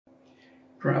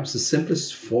Perhaps the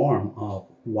simplest form of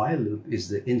while loop is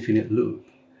the infinite loop,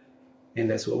 and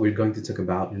that's what we're going to talk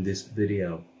about in this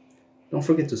video. Don't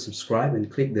forget to subscribe and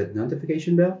click that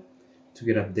notification bell to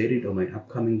get updated on my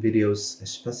upcoming videos,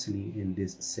 especially in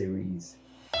this series.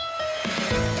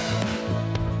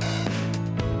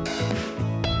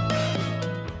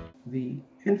 The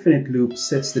infinite loop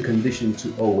sets the condition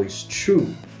to always true,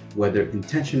 whether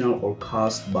intentional or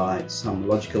caused by some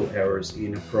logical errors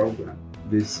in a program.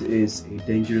 This is a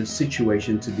dangerous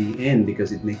situation to be in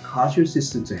because it may cause your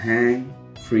system to hang,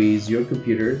 freeze your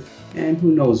computer, and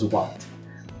who knows what.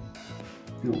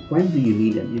 Now, when do you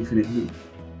need an infinite loop?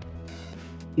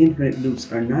 Infinite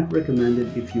loops are not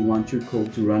recommended if you want your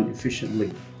code to run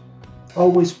efficiently.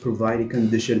 Always provide a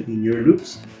condition in your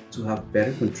loops to have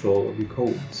better control of your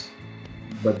codes.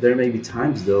 But there may be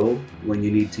times though when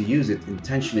you need to use it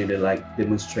intentionally, like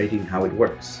demonstrating how it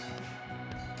works.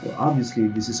 Well, obviously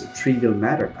this is a trivial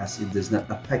matter as it does not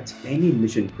affect any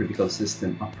mission-critical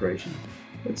system operation.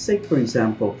 Let's take for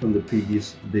example from the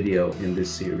previous video in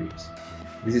this series.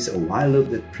 This is a while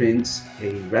loop that prints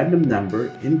a random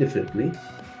number indefinitely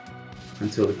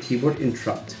until the keyboard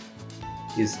interrupt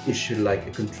is issued, like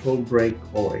a control break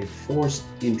or a forced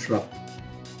interrupt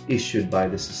issued by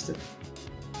the system.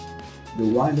 The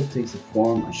while loop takes the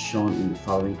form as shown in the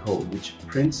following code, which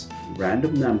prints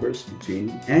random numbers between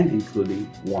and including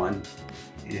 1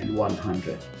 and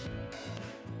 100.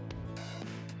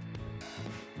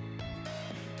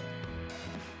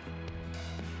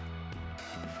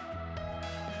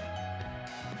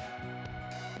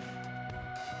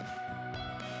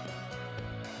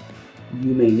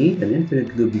 You may need an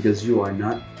infinite loop because you are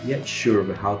not yet sure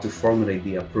of how to formulate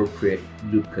the appropriate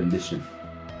loop condition.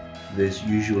 This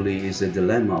usually is a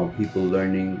dilemma of people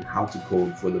learning how to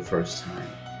code for the first time.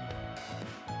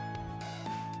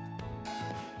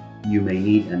 You may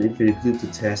need an infinite loop to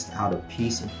test out a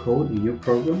piece of code in your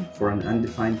program for an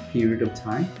undefined period of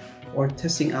time, or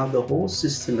testing out the whole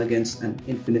system against an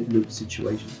infinite loop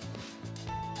situation.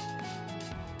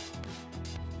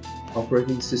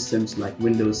 Operating systems like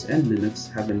Windows and Linux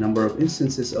have a number of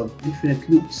instances of infinite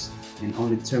loops and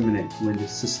only terminate when the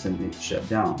system is shut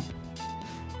down.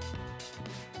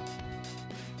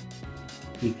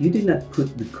 If you did not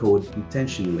put the code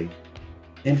intentionally,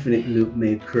 infinite loop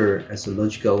may occur as a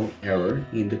logical error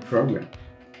in the program.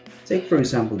 Take for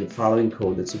example the following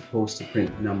code that's supposed to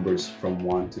print numbers from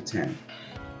 1 to 10.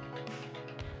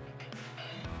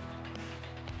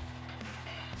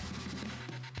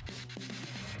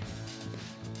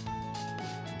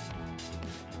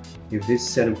 If this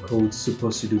set of code is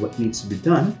supposed to do what needs to be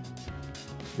done,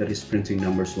 that is printing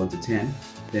numbers 1 to 10,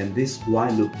 then this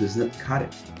while loop does not cut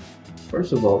it.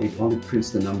 First of all, it only prints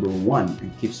the number 1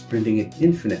 and keeps printing it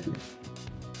infinitely.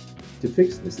 To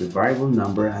fix this, the variable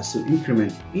number has to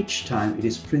increment each time it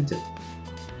is printed.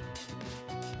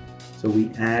 So we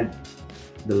add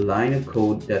the line of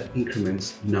code that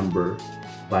increments number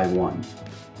by 1.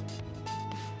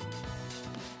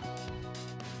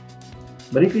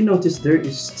 But if you notice, there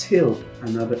is still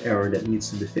another error that needs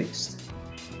to be fixed.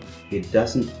 It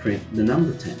doesn't print the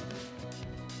number 10.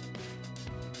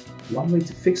 One way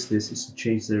to fix this is to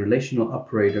change the relational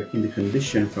operator in the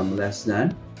condition from less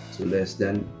than to less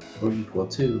than or equal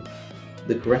to.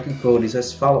 The corrected code is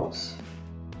as follows.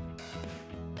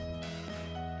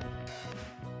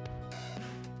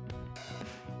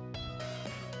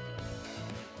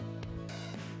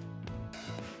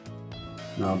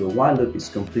 Now the while loop is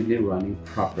completely running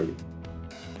properly.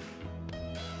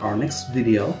 Our next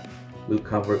video will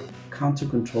cover counter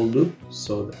control loop,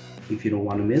 so that if you don't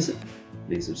want to miss it,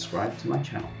 please subscribe to my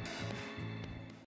channel.